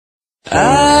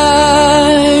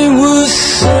I was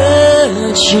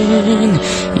searching,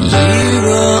 you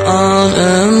were on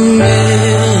a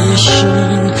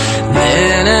mission.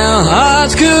 Then our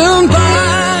hearts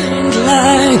combined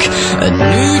like a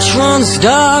neutron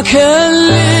star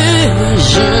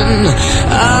collision.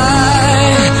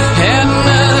 I had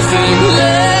nothing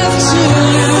left to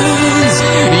lose.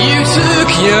 You took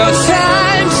your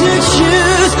time to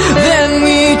choose. Then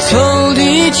we told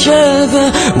each other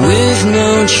with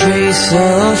no trace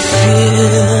of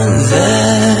fear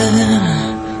that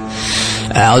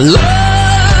our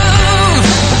love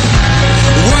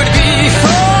would be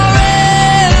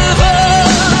forever.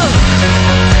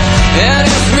 And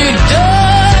if we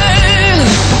died,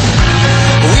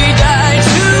 we died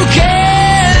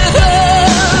together.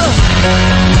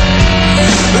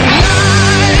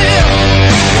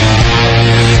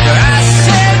 But I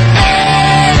said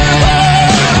never,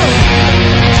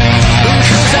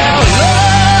 'cause our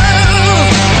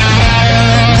love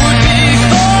would be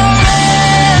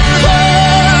forever.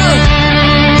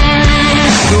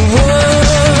 The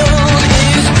world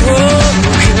is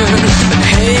broken, and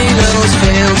halos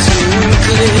fail to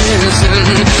glisten.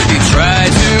 You try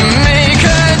to make a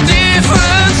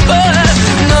difference, but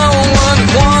no one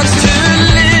wants to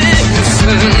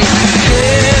listen.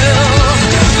 Hell,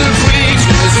 the breach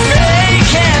was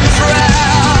fake and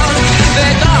proud.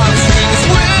 Their doctrines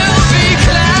will be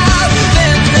cloud,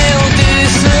 then they'll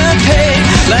dissipate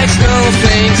like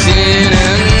snowflakes in